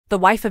The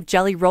wife of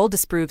Jelly Roll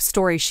disproves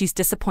story she's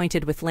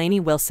disappointed with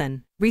Lainey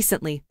Wilson.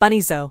 Recently, Bunnie,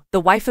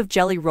 the wife of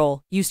Jelly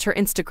Roll, used her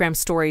Instagram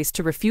stories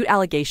to refute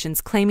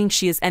allegations claiming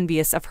she is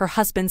envious of her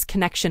husband's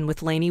connection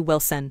with Lainey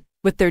Wilson.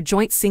 With their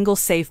joint single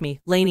Save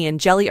Me, Lainey and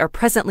Jelly are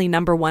presently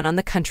 #1 on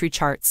the country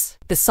charts.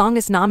 The song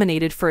is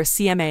nominated for a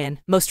CMA and,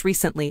 most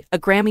recently, a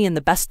Grammy in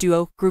the Best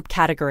Duo Group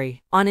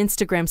category. On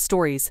Instagram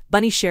stories,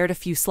 Bunnie shared a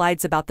few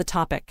slides about the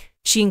topic.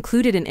 She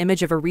included an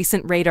image of a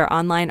recent Radar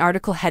Online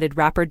article headed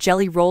rapper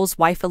Jelly Roll's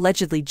wife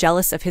allegedly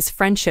jealous of his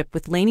friendship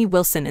with Lainey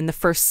Wilson in the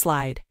first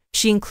slide.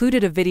 She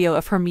included a video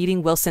of her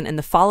meeting Wilson in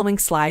the following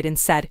slide and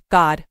said,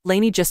 "God,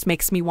 Lainey just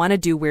makes me wanna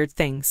do weird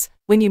things.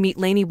 When you meet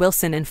Lainey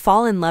Wilson and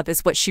fall in love,"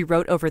 is what she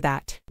wrote over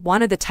that.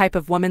 "Wanna the type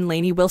of woman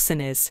Lainey Wilson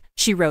is,"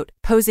 she wrote,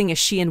 posing as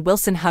she and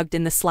Wilson hugged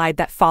in the slide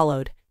that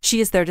followed.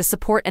 "She is there to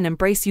support and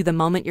embrace you the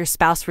moment your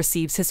spouse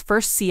receives his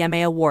first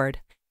CMA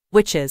award.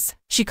 Which is,"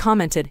 she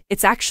commented,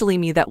 "it's actually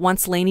me that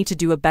wants Lainey to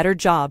do a better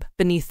job,"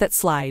 beneath that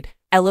slide.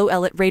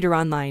 LOL at Radar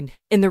Online.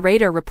 In the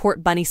Radar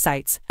report Bunnie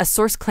cites, a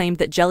source claimed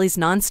that Jelly's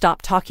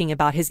non-stop talking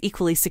about his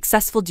equally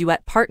successful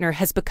duet partner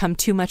has become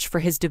too much for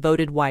his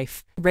devoted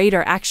wife.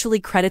 Radar actually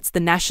credits the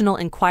National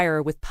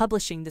Enquirer with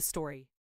publishing the story.